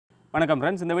வணக்கம்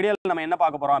ஃப்ரெண்ட்ஸ். இந்த வீடியோவில் நம்ம என்ன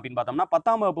பார்க்க போகிறோம் அப்படின்னு பார்த்தோம்னா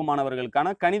 10ஆம் வகுப்பு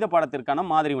மாணவர்களுக்கான கணித பாடத்திற்கான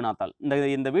மாதிரி வினாத்தாள்.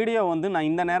 இந்த வீடியோ வந்து நான்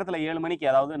இந்த நேரத்தில் 7 மணிக்கு,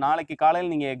 அதாவது நாளைக்கு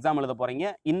காலையில் நீங்கள் எக்ஸாம் எழுத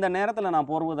போகிறீங்க. இந்த நேரத்தில் நான்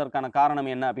போடுவதற்கான காரணம்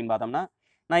என்ன அப்படின்னு பார்த்தோம்னா,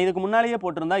 நான் இதுக்கு முன்னாலேயே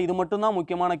போட்டிருந்தா இது மட்டும் தான்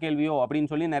முக்கியமான கேள்வியோ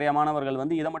அப்படின்னு சொல்லி நிறைய மாணவர்கள்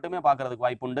வந்து இதை மட்டுமே பார்க்கறதுக்கு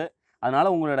வாய்ப்புண்டு.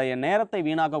 அதனால உங்களுடைய நேரத்தை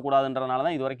வீணாக்க கூடாதுன்றனால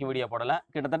தான் இது வரைக்கும் வீடியோ போடலை.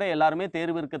 கிட்டத்தட்ட எல்லாருமே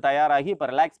தேர்விற்கு தயாராகி இப்போ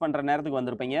ரிலாக்ஸ் பண்ணுற நேரத்துக்கு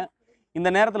வந்திருப்பீங்க. இந்த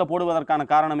நேரத்தில் போடுவதற்கான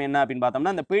காரணம் என்ன அப்படின்னு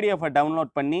பார்த்தோம்னா, இந்த பிடிஎஃப் டவுன்லோட்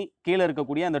பண்ணி கீழே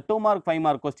இருக்கக்கூடிய அந்த 2 மார்க் 5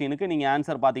 மார்க் கொஸ்டினுக்கு நீங்கள்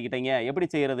ஆன்சர் பார்த்துக்கிட்டீங்க. எப்படி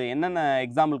செய்கிறது, என்னென்ன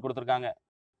எக்ஸாம்பிள் கொடுத்துருக்காங்க,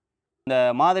 இந்த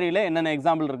மாதிரியில் என்னென்ன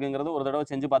எக்ஸாம்பிள் இருக்குங்கிறது ஒரு தடவை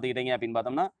செஞ்சு பார்த்துக்கிட்டீங்க அப்படின்னு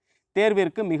பார்த்தோம்னா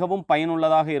தேர்விற்கு மிகவும்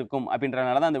பயனுள்ளதாக இருக்கும்.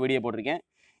 அப்படின்றனால தான் இந்த வீடியோ போட்டிருக்கேன்.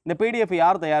 இந்த பிடிஎஃப்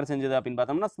யார் தயார் செஞ்சது அப்படின்னு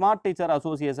பார்த்தோம்னா, ஸ்மார்ட் டீச்சர்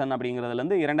அசோசியேஷன்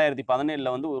அப்படிங்கிறதுலேருந்து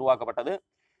 2017 வந்து உருவாக்கப்பட்டது.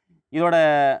 இதோட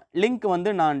லிங்க் வந்து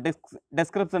நான்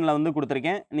டெஸ்கிரிப்ஷனில் வந்து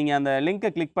கொடுத்துருக்கேன். நீங்கள் அந்த லிங்க்கை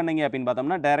கிளிக் பண்ணீங்க அப்படின்னு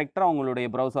பார்த்தோம்னா டைரெக்டாக உங்களுடைய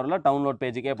ப்ரௌசரில் டவுன்லோட்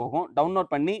பேஜுக்கே போகும்.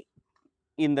 டவுன்லோட் பண்ணி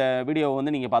இந்த வீடியோவை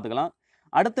வந்து நீங்கள் பார்த்துக்கலாம்.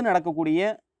 அடுத்து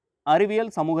நடக்கக்கூடிய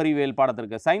அறிவியல் சமூக அறிவியல்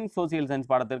பாடத்திற்கு, சயின்ஸ் சோசியல்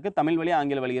சயின்ஸ் பாடத்திற்கு தமிழ் வழி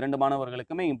ஆங்கில வழி 2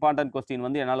 மாணவர்களுக்குமே இம்பார்ட்டன்ட் கொஸ்டின்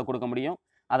வந்து என்னால் கொடுக்க முடியும்.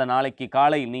 அதை நாளைக்கு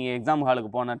காலை நீங்கள் எக்ஸாம்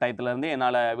ஹாலுக்கு போன டயத்துலேருந்து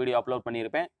என்னால் வீடியோ அப்லோட்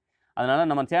பண்ணியிருப்பேன். அதனால்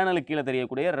நம்ம சேனலுக்கு கீழே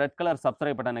தெரியக்கூடிய ரெட் கலர்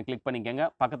சப்ஸ்கிரைப் பட்டனை கிளிக் பண்ணிக்கோங்க.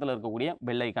 பக்கத்தில் இருக்கக்கூடிய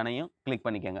பெல் ஐக்கானையும் கிளிக்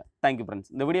பண்ணிக்கோங்க. Thank you friends.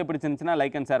 இந்த வீடியோ பிடிச்சிருந்துச்சுன்னா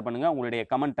லைக் அண்ட் ஷேர் பண்ணுங்கள். உங்களுடைய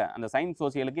கமெண்ட்டை, அந்த சயின்ஸ்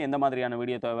சோசியலுக்கு எந்த மாதிரியான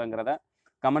வீடியோ தேவைங்கிறத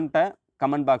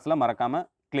கமெண்ட் பாக்ஸில் மறக்காமல்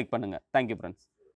கிளிக் பண்ணுங்கள். Thank you friends.